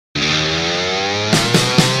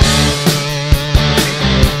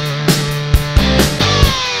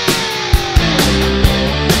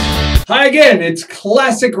Hi again, it's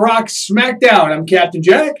classic Rock Smackdown. I'm Captain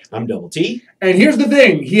Jack. I'm Double T. And here's the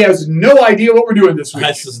thing, he has no idea what we're doing this week.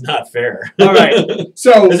 This is not fair. All right,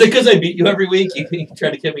 so... Is it because I beat you every week? You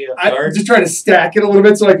try to get me off guard? I'm just trying to stack it a little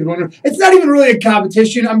bit so I can win. It's not even really a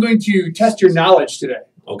competition. I'm going to test your knowledge today.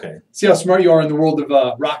 Okay. See how smart you are in the world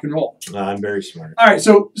of rock and roll. I'm very smart. All right,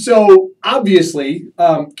 so obviously,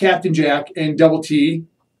 Captain Jack and Double T,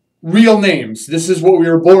 real names. This is what we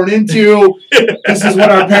were born into. This is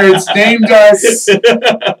what our parents named us.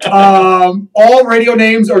 All radio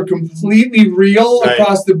names are completely real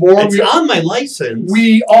across the board. It's on my license.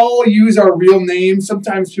 We all use our real names.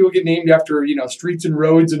 Sometimes people get named after, streets and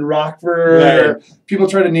roads in Rockford. Right. Or people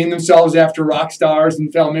try to name themselves after Rockstars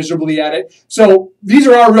and fail miserably at it. So these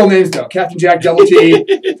are our real names, though. Captain Jack, Double T.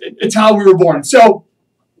 It's how we were born. So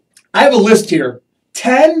I have a list here.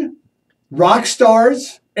 10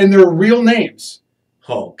 Rockstars and their real names.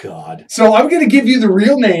 Oh, God. So I'm going to give you the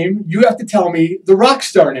real name. You have to tell me the rock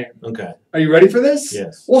star name. Okay. Are you ready for this?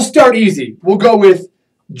 Yes. We'll start easy. We'll go with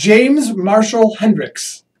James Marshall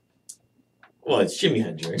Hendricks. Well, it's Jimi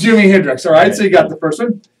Hendrix. Jimi Hendrix. All right, so you got the first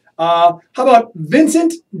one. How about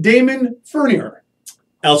Vincent Damon Furnier?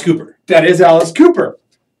 Alice Cooper. That is Alice Cooper.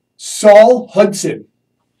 Saul Hudson.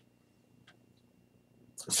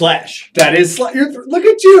 Slash. That is Slash. Look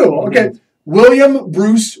at you. Okay. William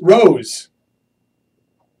Bruce Rose.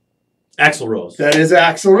 Axl Rose. That is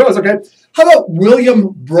Axl Rose. Okay. How about William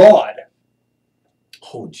Broad?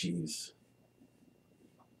 Oh, jeez.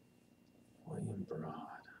 William Broad.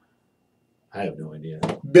 I have no idea.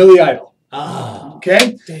 Billy Idol. Ah.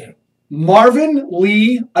 Okay. Damn. Marvin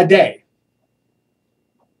Lee Aday.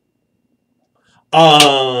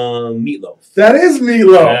 Meatloaf. That is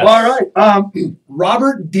Meatloaf. Yes. All right.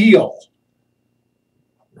 Robert Deal.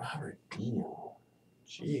 Robert Deal.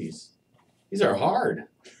 Jeez. These are hard.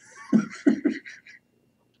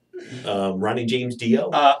 Ronnie James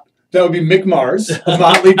Dio. That would be Mick Mars of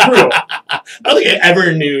Motley Crue. I don't think I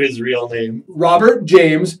ever knew his real name. Robert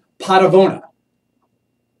James Padavona.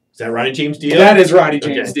 Is that Ronnie James Dio? That is Ronnie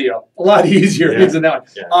James Dio. A lot easier than that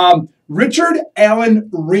one. Yeah. Richard Allen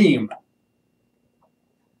Ream.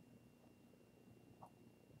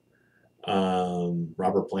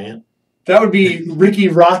 Robert Plant. That would be Ricky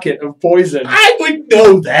Rocket of Poison. I would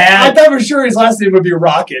know that. I thought for sure his last name would be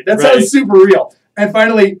Rocket. That sounds super real. And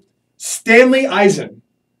finally, Stanley Eisen.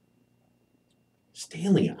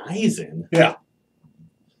 Stanley Eisen? Yeah.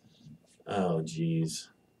 Oh, jeez.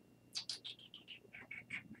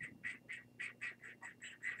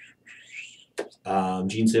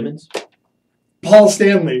 Gene Simmons? Paul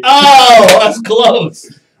Stanley. Oh, that's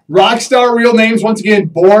close. Rockstar real names, once again,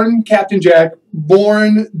 born Captain Jack,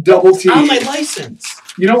 born Double T. On my license.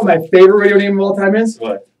 You know what my favorite radio name of all time is?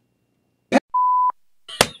 What?